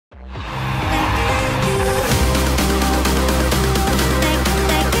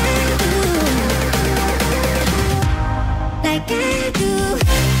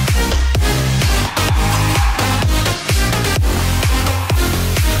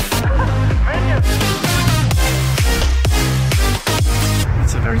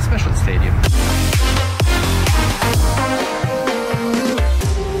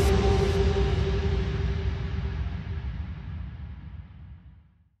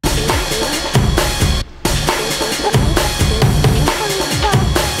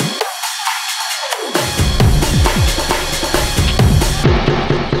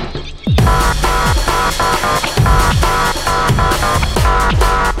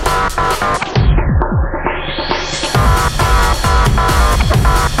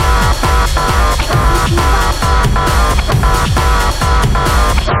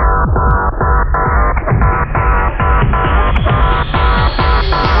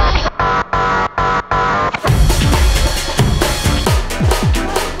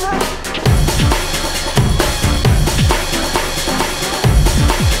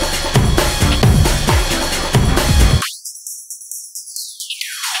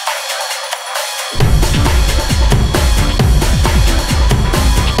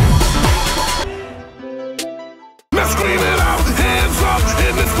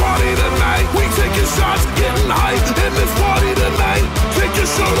Shots, getting hype in this party tonight. Take your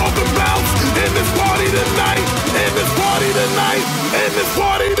shirt off and bounce in this party tonight. In this party tonight. In this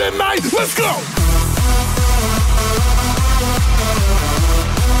party tonight. Let's go.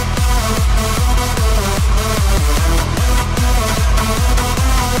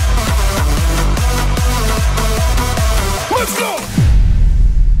 Let's go.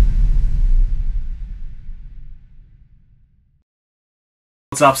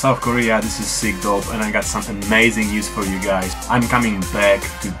 What's up, South Korea? This is Sick Dope and I got some amazing news for you guys. I'm coming back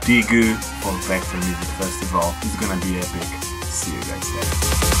to Daegu for Vector Music Festival. It's gonna be epic. See you guys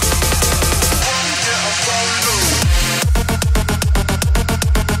there.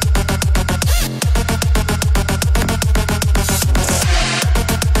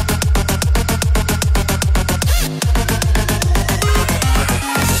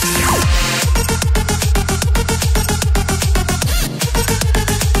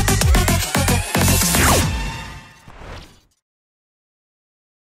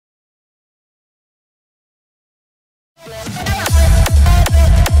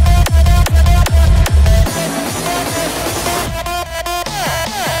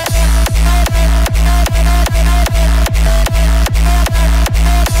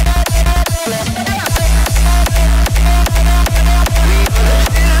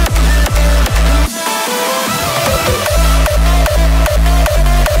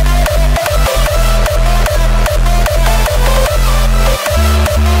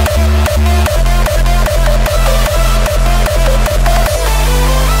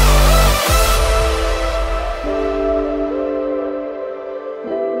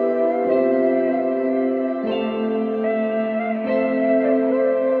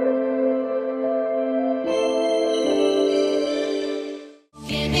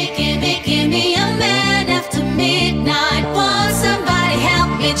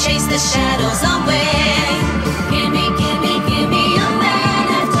 Chase the shadows away. Give me a man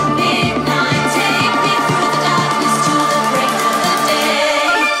after midnight. Take me through the darkness to the break of the day.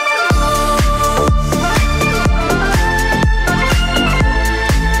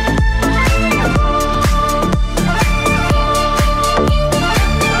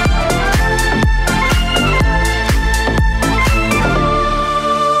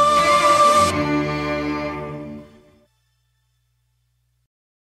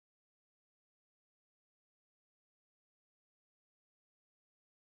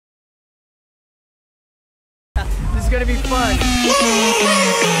 This is gonna be fun.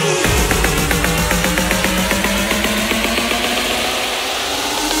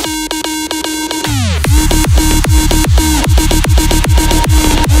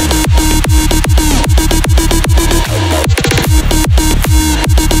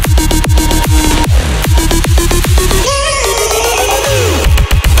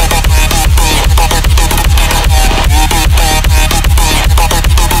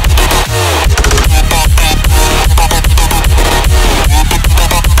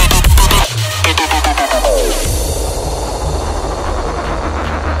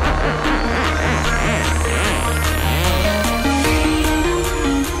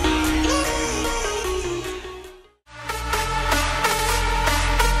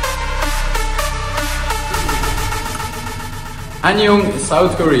 Annyeong,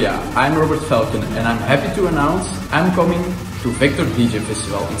 South Korea. I'm Robert Falcon and I'm happy to announce I'm coming to Vector DJ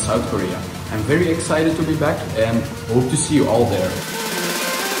Festival in South Korea. I'm very excited to be back and hope to see you all there.